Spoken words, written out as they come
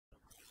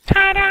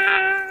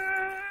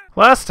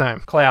Last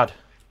time, Cloud.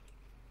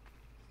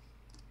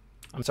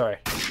 I'm sorry.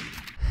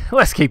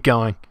 Let's keep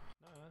going.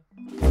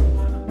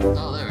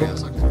 Oh, there we go.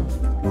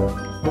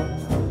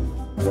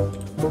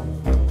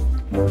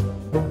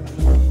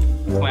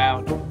 Okay.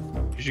 Cloud.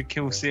 You should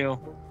kill Seal.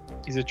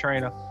 He's a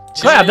traitor.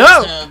 Cloud,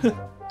 no!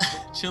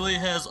 Chili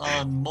has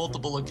on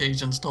multiple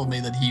occasions told me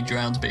that he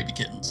drowns baby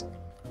kittens.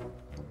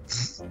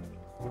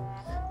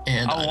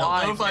 And I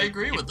don't know if I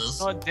agree with this.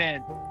 Not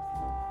dead.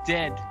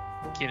 Dead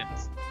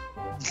kittens.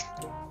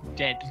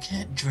 Dead. You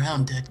can't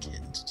drown dead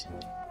kittens, Chili.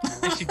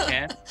 Yes, you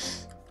can.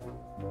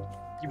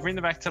 You bring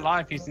them back to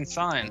life using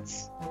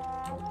science.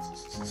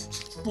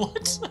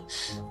 What?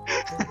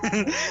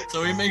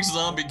 So he makes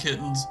zombie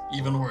kittens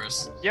even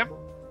worse. Yep.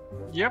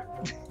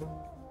 Yep.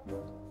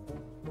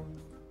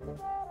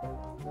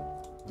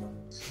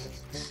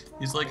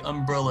 He's like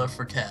Umbrella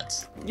for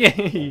cats.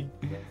 Yay!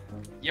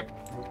 Yep.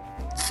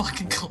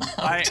 Fucking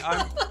Cloud.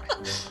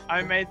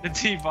 I made the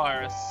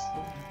T-virus.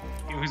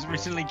 It was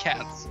originally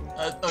cats.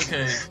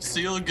 Okay,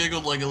 Seal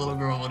giggled like a little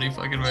girl when he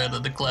fucking ran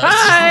into Cloud.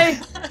 Hi!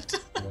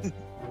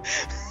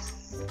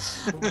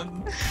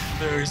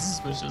 Very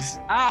suspicious.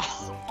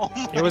 Ow! Oh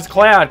my It was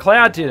Cloud.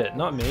 Cloud did it,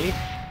 not me.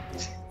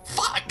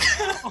 Fuck!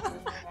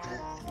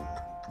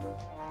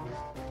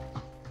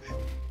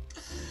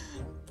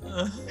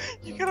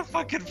 You gotta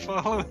fucking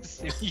follow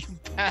us, you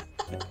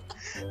bastard.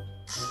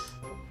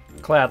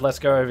 Cloud, let's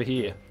go over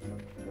here.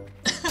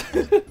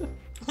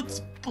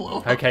 Let's blow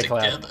up Okay,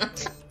 together.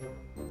 Cloud.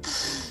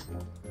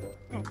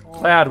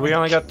 Cloud, we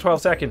only got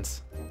 12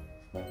 seconds.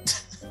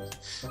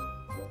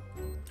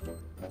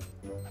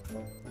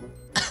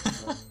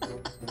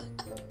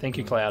 Thank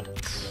you, Cloud.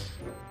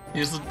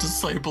 He's a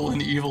disciple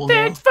in evil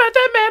Thanks for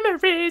the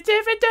memories,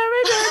 if it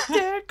don't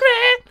remember,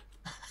 great.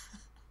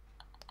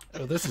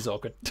 Oh, this is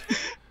awkward.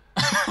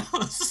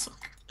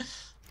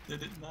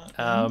 Did it not?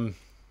 Um.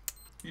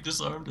 You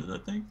disarmed it, I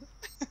think.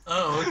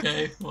 Oh,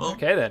 okay. Well.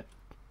 Okay then.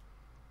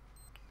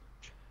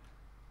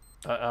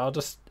 I'll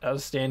just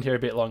stand here a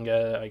bit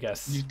longer, I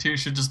guess. You two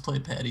should just play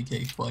patty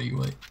cake while you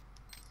wait.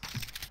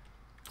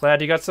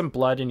 Cloud, you got some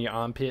blood in your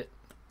armpit.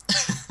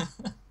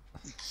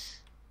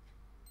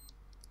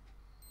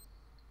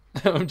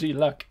 OMG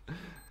luck.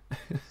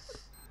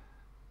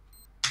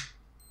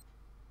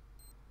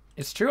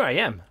 It's true, I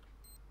am.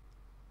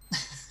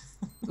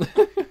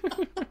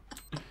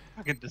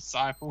 Fucking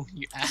disciple,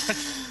 you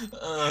ass.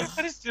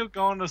 I just still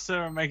go on the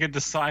server and make a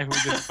disciple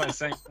just by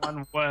saying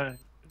one word.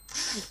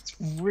 It's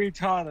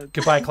retarded.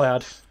 Goodbye,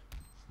 Cloud.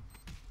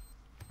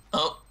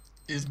 Oh,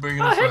 he's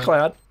bringing Oh, a hey, friend.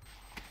 Cloud.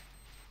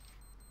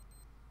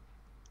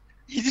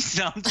 You just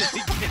dumped it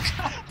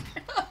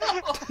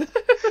again.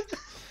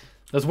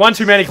 There's one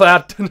too many,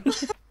 Cloud.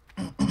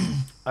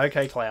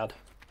 Okay, Cloud.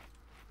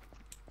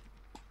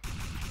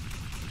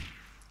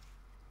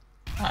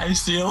 Hi,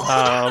 Seal.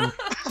 I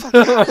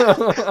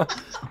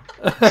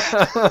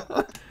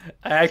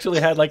actually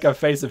had like a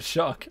face of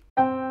shock.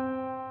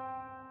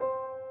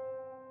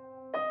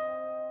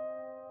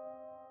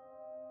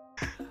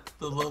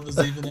 The love is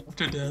even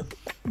after death.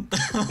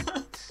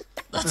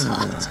 That's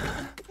hot.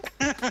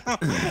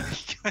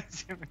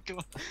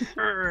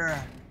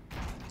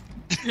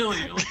 Chili,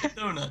 you're like a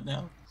donut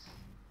now.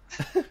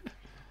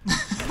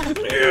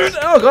 Dude,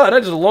 oh god, I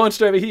just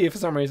launched over here for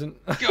some reason.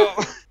 Go.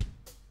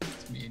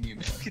 It's me and you,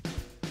 man.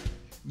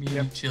 Me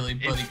and you, Chili,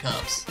 buddy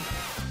cops.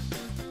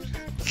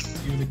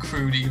 You're the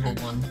crude evil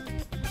one.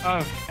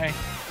 Oh, hey.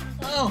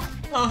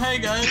 Oh, hey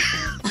guys.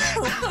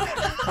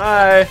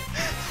 Hi.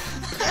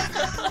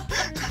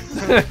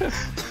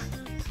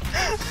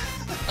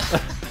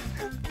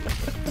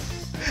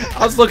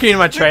 I was looking at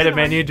my trader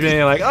menu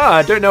being like, oh,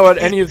 I don't know what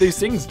any of these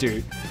things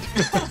do.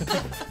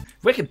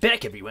 Welcome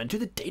back, everyone, to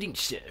the dating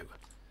show.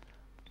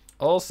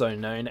 Also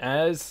known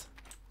as...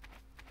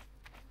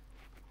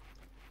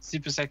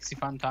 Super sexy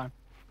fun time.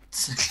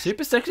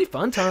 Super Sexy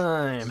Fun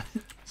Time.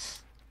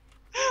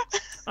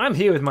 I'm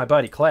here with my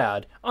buddy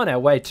Cloud, on our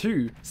way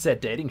to said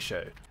dating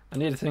show. I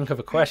need to think of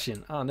a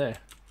question. Oh no.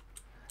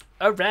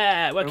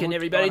 Alright, welcome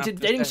everybody to the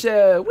dating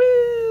show.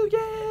 Woo,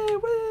 yeah,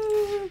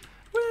 woo,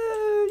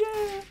 woo,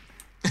 yeah.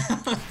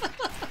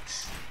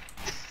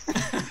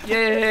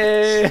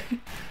 Yay.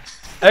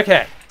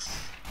 Okay.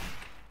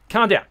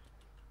 Calm down.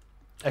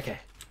 Okay.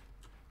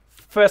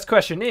 First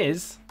question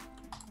is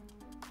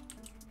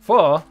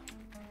for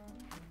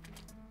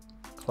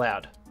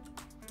Cloud.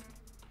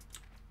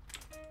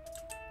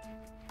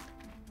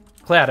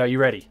 Cloud, are you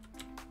ready?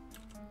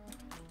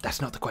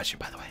 That's not the question,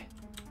 by the way.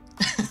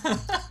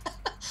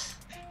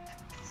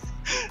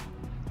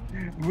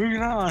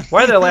 Moving on.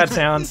 Why are there loud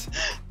sounds?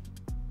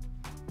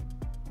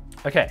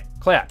 Okay,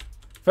 Cloud.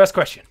 First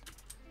question.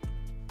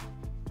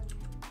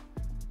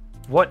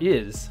 What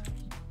is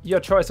your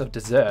choice of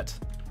dessert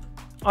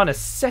on a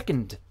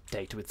second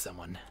date with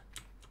someone?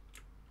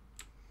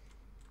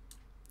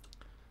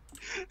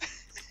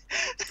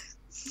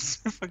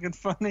 So fucking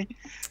funny.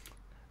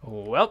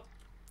 Well,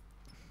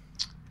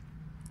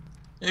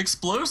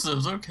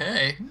 Explosives,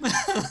 okay.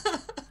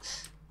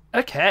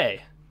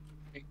 okay.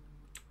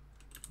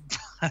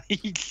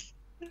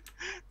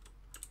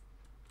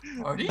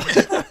 Party?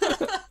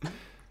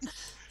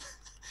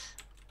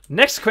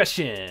 Next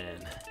question.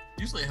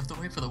 Usually I have to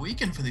wait for the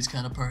weekend for these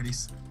kind of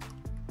parties.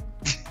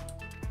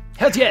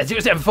 Hell yeah,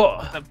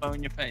 074. That bow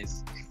in your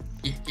face.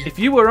 Yeah, yeah, If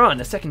you were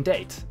on a second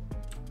date,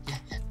 yeah,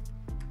 yeah.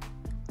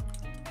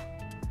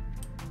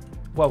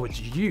 what would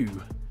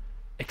you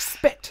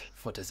expect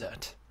for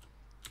dessert?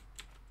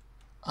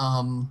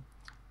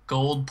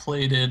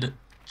 Gold-plated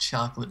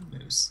chocolate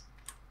mousse.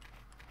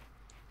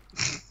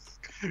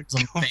 'Cause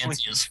I'm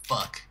fancy as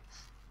fuck.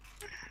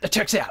 That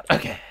checks out.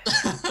 Okay.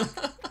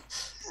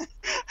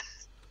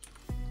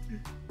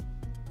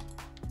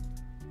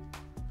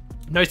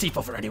 No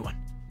C4 for anyone.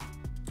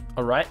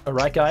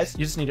 Alright, guys.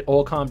 You just need to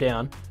all calm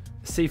down.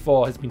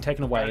 C4 has been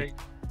taken away. Ready?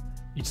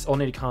 You just all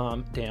need to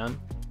calm down.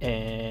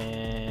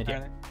 And yeah.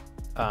 Ready?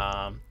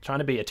 Trying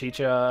to be a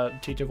teacher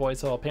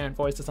voice or parent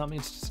voice or something,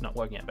 it's just not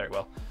working out very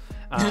well.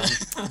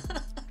 That's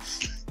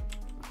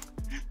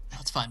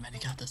fine, man. You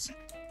got this.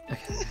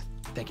 Okay.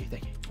 Thank you.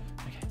 Okay.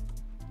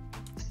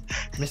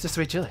 Mr.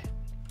 Sweet Chili,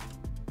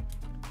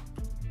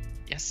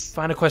 Yes.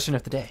 final question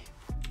of the day.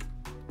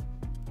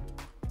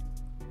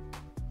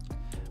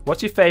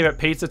 What's your favorite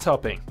pizza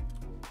topping?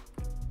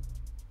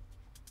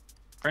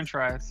 French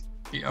fries.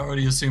 He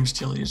already assumes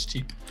chili is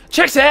cheap.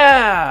 Checks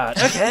out!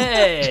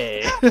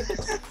 Okay! What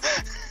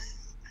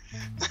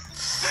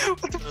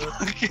the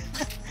fuck?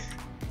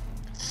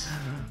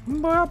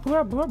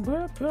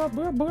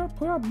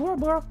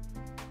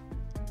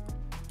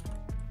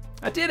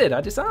 I did it!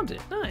 I disarmed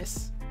it.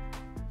 Nice.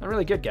 I'm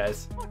really good,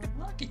 guys. Fucking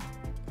lucky.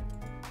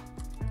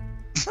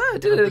 Ah, I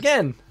did it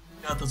again!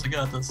 I got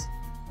this.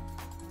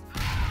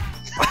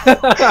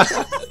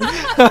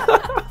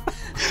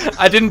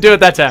 I didn't do it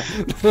that time.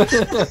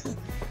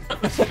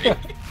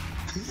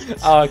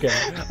 Oh, okay.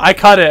 I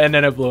cut it and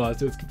then it blew out,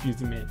 so it's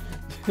confusing me.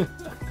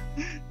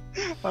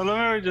 I love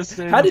how we just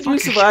said How did you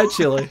survive,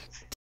 Chili?